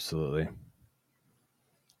 Absolutely.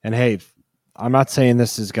 And hey, I'm not saying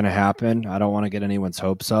this is going to happen. I don't want to get anyone's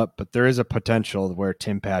hopes up, but there is a potential where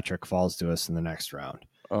Tim Patrick falls to us in the next round.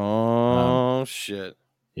 Um, Oh shit!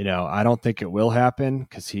 I don't think it will happen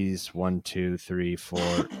because he's 1, 2, 3, 4,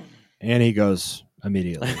 and he goes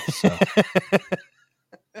immediately. So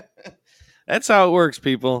That's how it works,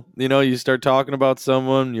 people. You start talking about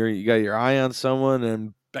someone, you got your eye on someone,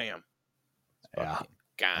 and bam, it's yeah, fucking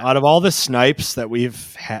gone. out of all the snipes that we've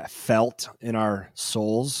felt in our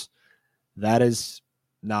souls, that is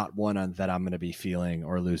not one that I'm going to be feeling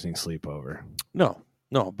or losing sleep over. No,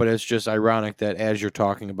 no, but it's just ironic that as you're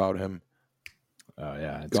talking about him, Oh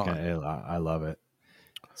yeah, it's gone. gonna. I love it.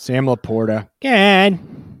 Sam Laporta, good.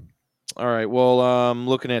 All right. Well,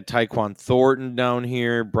 looking at Tyquan Thornton down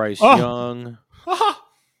here, Bryce Oh, Young.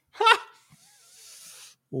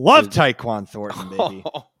 love Is, Tyquan Thornton, baby.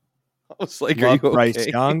 I was like, are you Love Bryce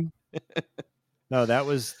okay? Young. No, that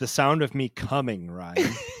was the sound of me coming,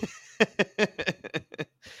 Ryan.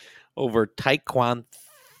 Over Tyquan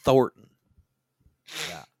Thornton.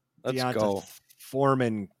 Yeah, Let's Deonta go.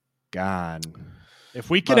 Foreman gone. If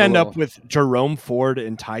we could About a end up little. with Jerome Ford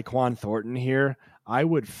and Tyquan Thornton here, I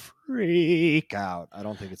would freak out. I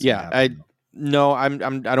don't think it's gonna Yeah, happen. no, I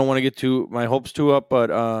don't want to get my hopes too up, but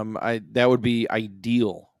I that would be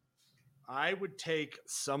ideal. I would take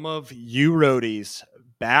some of you roadies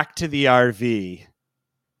back to the RV.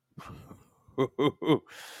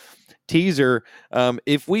 Teaser.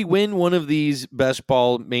 If we win one of these best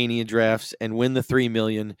ball mania drafts and win the 3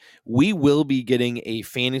 million, we will be getting a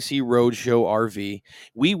fantasy roadshow RV.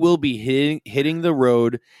 We will be hitting the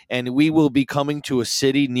road, and we will be coming to a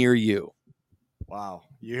city near you. Wow,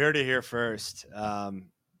 you heard it here first.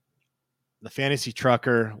 The fantasy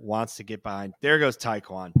trucker wants to get behind. There goes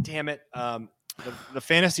Taekwon. Damn it. The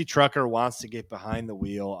fantasy trucker wants to get behind the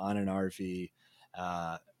wheel on an RV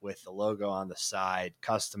with the logo on the side,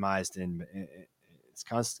 customized in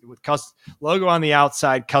logo on the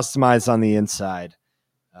outside, customized on the inside.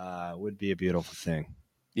 Would be a beautiful thing.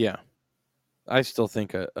 Yeah, I still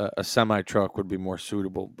think a semi truck would be more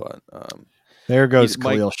suitable, but There goes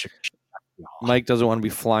Mike Khalil. Mike doesn't want to be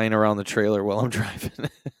flying around the trailer while I'm driving.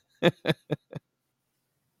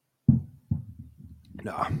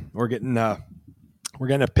 No, we're getting a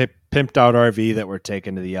pimped out RV that we're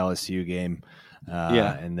taking to the LSU game,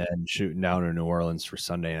 Yeah. and then shooting down to New Orleans for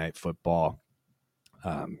Sunday night football.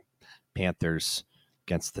 Panthers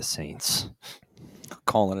against the Saints.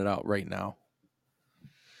 Calling it out right now.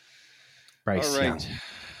 Bryce All right. Young.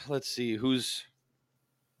 Let's see who's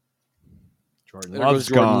Jordan there goes Love's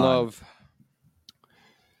Jordan gone. Love.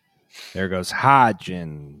 There goes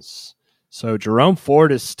Hodgins. So Jerome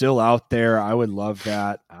Ford is still out there. I would love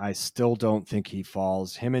that. I still don't think he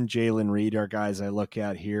falls. Him and Jalen Reed are guys I look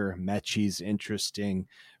at here. Mechie's interesting.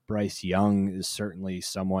 Bryce Young is certainly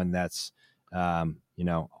someone that's,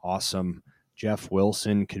 awesome. Jeff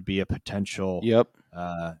Wilson could be a potential. Yep.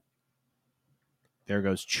 There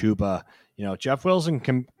goes Chuba. Jeff Wilson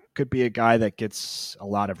could be a guy that gets a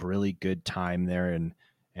lot of really good time there, and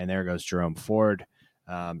and there goes Jerome Ford.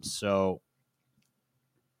 So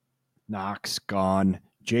Knox gone.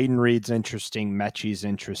 Jaden Reed's interesting. Mechie's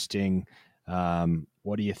interesting.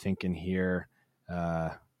 What are you thinking here?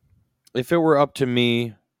 If it were up to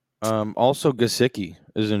me, also Gasicki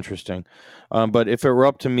is interesting. But if it were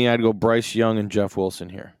up to me, I'd go Bryce Young and Jeff Wilson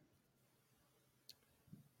here.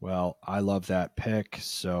 Well, I love that pick,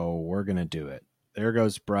 so we're going to do it. There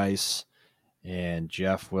goes Bryce and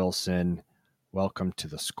Jeff Wilson. Welcome to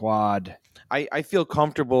the squad. I feel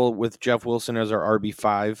comfortable with Jeff Wilson as our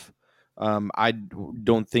RB5. I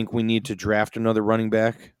don't think we need to draft another running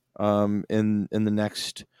back in the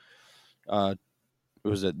next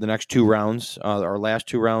the next 2 rounds, our last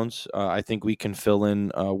 2 rounds. I think we can fill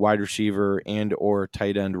in wide receiver and or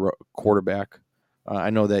tight end quarterback. I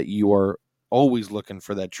know that you are always looking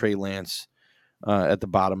for that Trey Lance at the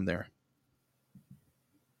bottom there.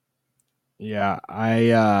 Yeah,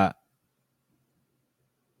 I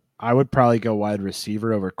would probably go wide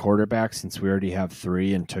receiver over quarterback since we already have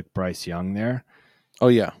 3 and took Bryce Young there. Oh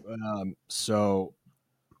yeah. So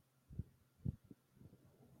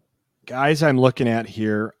guys I'm looking at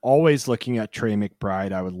here, always looking at Trey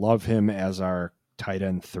McBride. I would love him as our tight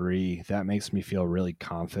end 3. That makes me feel really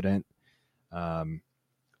confident.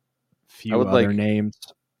 Few other names.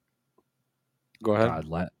 Go ahead.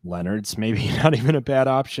 God, Leonard's maybe not even a bad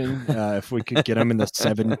option if we could get him in the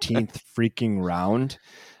 17th freaking round.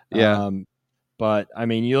 Yeah. But I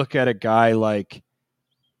mean, you look at a guy like,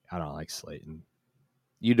 I don't like Slayton.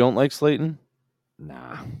 You don't like Slayton?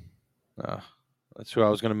 Nah. That's who I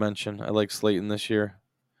was going to mention. I like Slayton this year.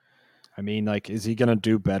 I mean, like, is he going to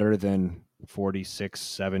do better than 46,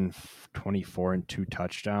 7, 24, and 2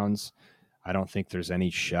 touchdowns? I don't think there's any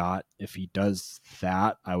shot. If he does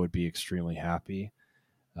that, I would be extremely happy.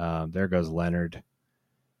 There goes Leonard.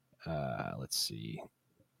 Let's see.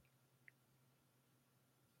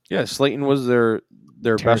 Yeah, Slayton was their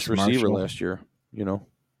best receiver Marshall last year, you know.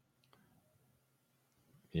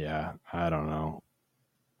 Yeah, I don't know.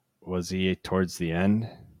 Was he towards the end?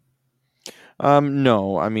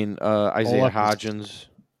 No, I mean Isaiah Hodgins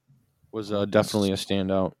was definitely a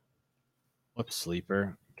standout. Flip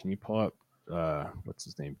sleeper. Can you pull up what's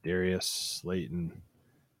his name? Darius Slayton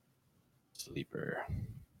sleeper.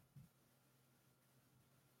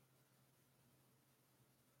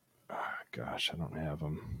 Oh, gosh, I don't have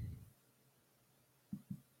him.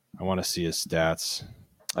 I want to see his stats.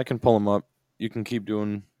 I can pull him up. You can keep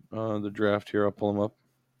doing the draft here. I'll pull him up.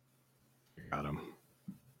 Got him.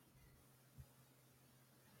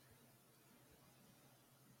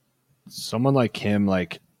 Someone like him,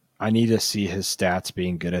 like, I need to see his stats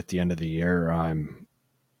being good at the end of the year, or I'm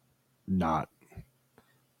not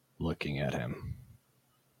looking at him.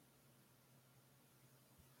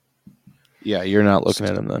 Yeah, you're not looking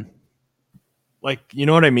at him then. Like, you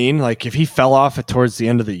know what I mean? Like, if he fell off towards the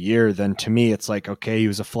end of the year, then to me, it's like, okay, he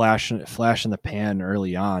was a flash in the pan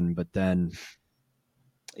early on, but then,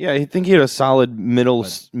 yeah, I think he had a solid middle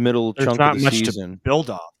chunk of the season. To build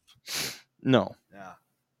off. No. Yeah.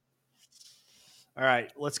 All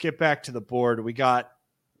right, let's get back to the board. We got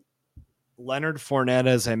Leonard Fournette,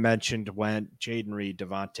 as I mentioned, went. Jaden Reed,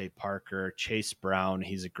 Devontae Parker, Chase Brown.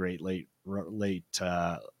 He's a great late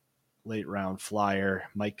round flyer.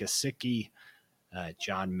 Mike Gesicki,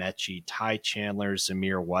 John Mechie, Ty Chandler,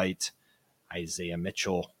 Zamir White, Isaiah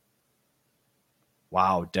Mitchell.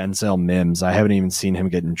 Wow, Denzel Mims. I haven't even seen him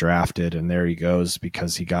getting drafted, and there he goes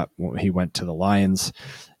because he went to the Lions.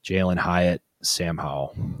 Jalen Hyatt, Sam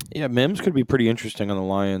Howell. Yeah, Mims could be pretty interesting on the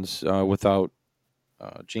Lions without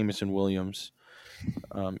Jameson Williams.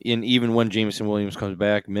 And even when Jameson Williams comes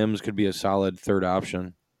back, Mims could be a solid third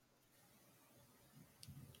option.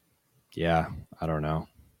 Yeah, I don't know.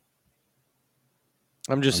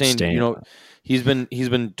 I'm just saying, you know, he's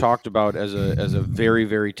been talked about as a very,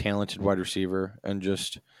 very talented wide receiver, and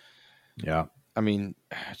just, yeah. I mean,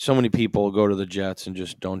 so many people go to the Jets and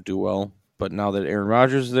just don't do well. But now that Aaron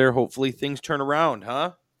Rodgers is there, hopefully things turn around,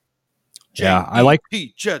 huh? Yeah, I like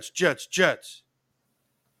Jets.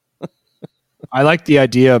 I like the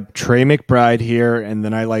idea of Trey McBride here, and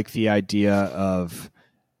then I like the idea of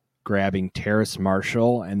grabbing Terrace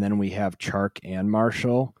Marshall, and then we have Chark and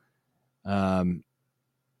Marshall.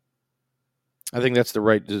 I think that's the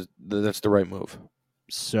right move.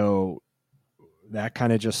 So that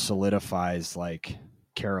kind of just solidifies like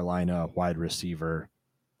Carolina wide receiver,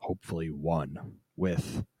 hopefully 1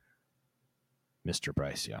 with Mr.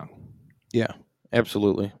 Bryce Young. Yeah,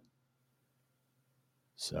 absolutely.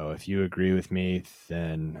 So if you agree with me,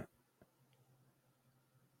 then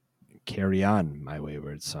carry on, my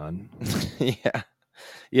wayward son. Yeah.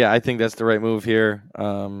 Yeah, I think that's the right move here,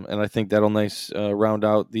 and I think that'll round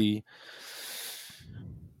out the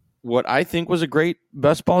what I think was a great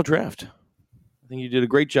best ball draft. I think you did a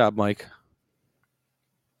great job, Mike.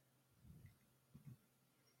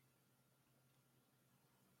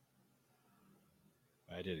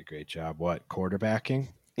 I did a great job. What, quarterbacking?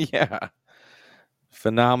 Yeah,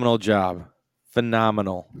 phenomenal job.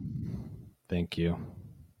 Phenomenal. Thank you.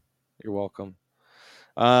 You're welcome.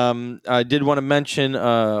 I did want to mention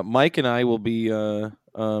Mike and I will be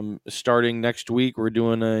starting next week. We're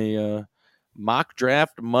doing a mock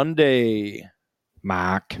draft Monday.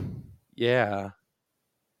 Mock. Yeah.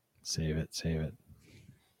 Save it. Save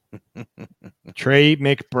it. Trey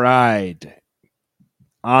McBride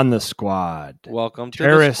on the squad. Welcome to the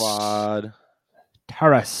Terrace. squad.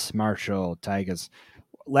 Terrace Marshall Tigers.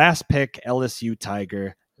 Last pick, LSU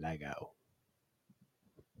Tiger. Lego.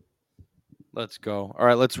 Let's go. All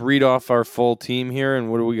right, let's read off our full team here.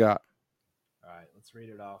 And what do we got? All right, let's read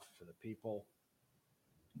it off for the people.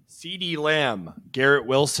 CeeDee Lamb, Garrett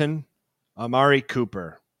Wilson, Amari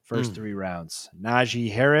Cooper, first 3 rounds.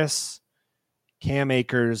 Najee Harris, Cam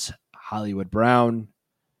Akers, Hollywood Brown,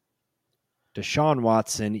 Deshaun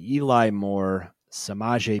Watson, Eli Moore,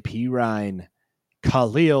 Samaje Perine,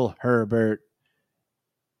 Khalil Herbert,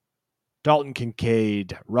 Dalton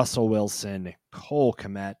Kincaid, Russell Wilson, Cole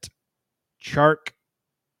Kmet, Chark,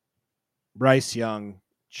 Bryce Young,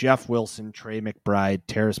 Jeff Wilson, Trey McBride,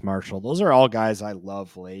 Terrace Marshall. Those are all guys I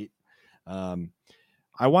love late.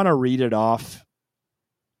 I want to read it off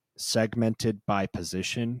segmented by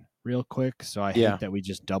position real quick. So I hate that we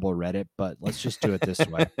just double read it, but let's just do it this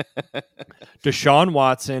way. Deshaun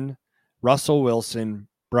Watson, Russell Wilson,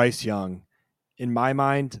 Bryce Young. In my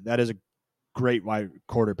mind, that is a great wide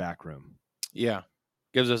quarterback room. Yeah.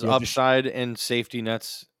 Gives us upside and safety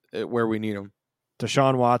nets where we need them.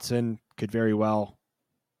 Deshaun Watson could very well,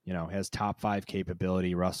 has top 5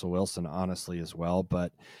 capability. Russell Wilson, honestly, as well,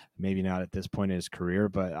 but maybe not at this point in his career.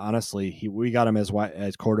 But honestly, we got him as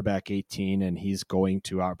quarterback 18, and he's going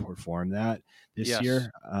to outperform that this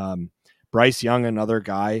year. Bryce Young, another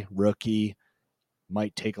guy, rookie,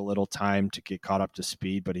 might take a little time to get caught up to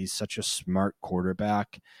speed, but he's such a smart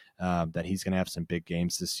quarterback that he's going to have some big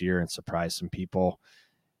games this year and surprise some people.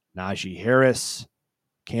 Najee Harris,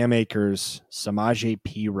 Cam Akers, Samaje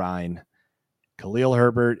Perine, Khalil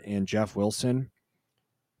Herbert, and Jeff Wilson.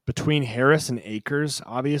 Between Harris and Akers,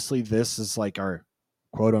 obviously this is like our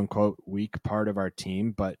quote-unquote weak part of our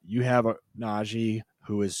team, but you have Najee,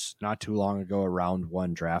 who is not too long ago a round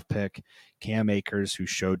 1 draft pick, Cam Akers, who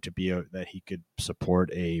showed to be that he could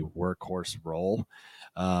support a workhorse role,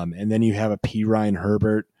 and then you have a Perine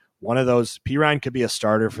Herbert. One of those, Perine could be a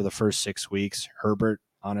starter for the first 6 weeks. Herbert,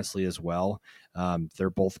 honestly, as well. They're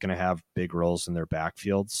both going to have big roles in their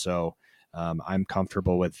backfield, so I'm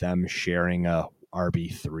comfortable with them sharing a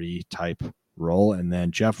RB3 type role. And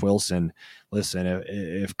then Jeff Wilson, listen,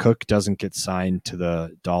 if Cook doesn't get signed to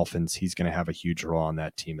the Dolphins, he's going to have a huge role on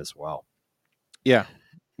that team as well. Yeah,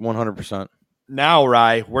 100%. Now,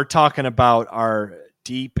 Rye, we're talking about our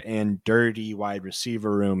deep and dirty wide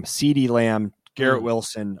receiver room. CeeDee Lamb, Garrett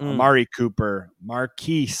Wilson, Amari Cooper,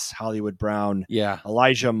 Marquise Hollywood Brown,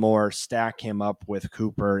 Elijah Moore. Stack him up with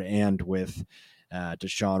Cooper and with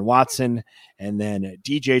Deshaun Watson, and then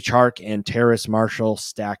DJ Chark and Terrace Marshall,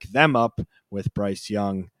 stack them up with Bryce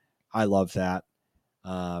Young. I love that.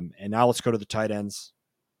 And now let's go to the tight ends.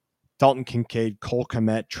 Dalton Kincaid, Cole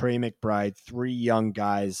Kmet, Trey McBride, 3 young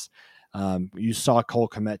guys. You saw Cole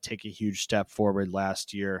Kmet take a huge step forward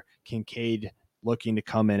last year. Kincaid looking to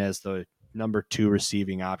come in as the number 2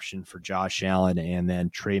 receiving option for Josh Allen, and then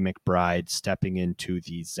Trey McBride stepping into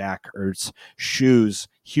the Zach Ertz shoes.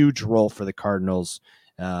 Huge role for the Cardinals.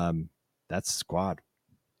 That's the squad.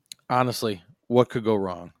 Honestly, what could go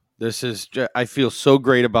wrong? I feel so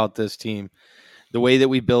great about this team. The way that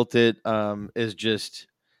we built it is just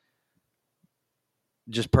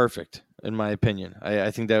perfect, in my opinion.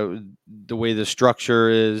 I think that the way the structure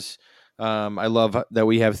is, I love that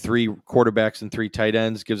we have 3 quarterbacks and 3 tight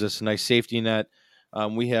ends. Gives us a nice safety net.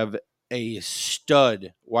 We have a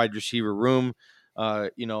stud wide receiver room,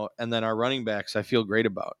 and then our running backs I feel great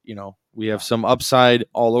about. We have some upside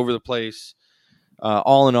all over the place.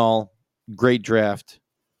 All in all, great draft.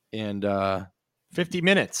 And 50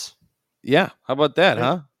 minutes. Yeah, how about that,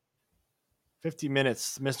 huh? 50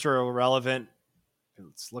 minutes. Mr. Irrelevant.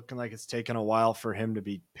 It's looking like it's taken a while for him to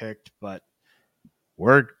be picked, but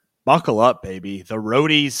we're buckle up, baby. The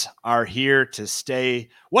roadies are here to stay.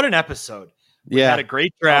 What an episode. We had a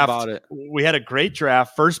great draft. How about it? We had a great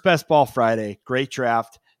draft. First Best Ball Friday. Great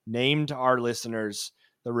draft. Named our listeners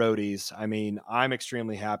the roadies. I mean, I'm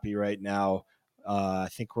extremely happy right now. I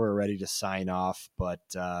think we're ready to sign off, but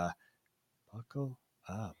buckle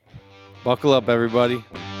up. Buckle up, everybody.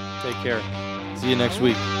 Take care. See you next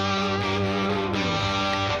week.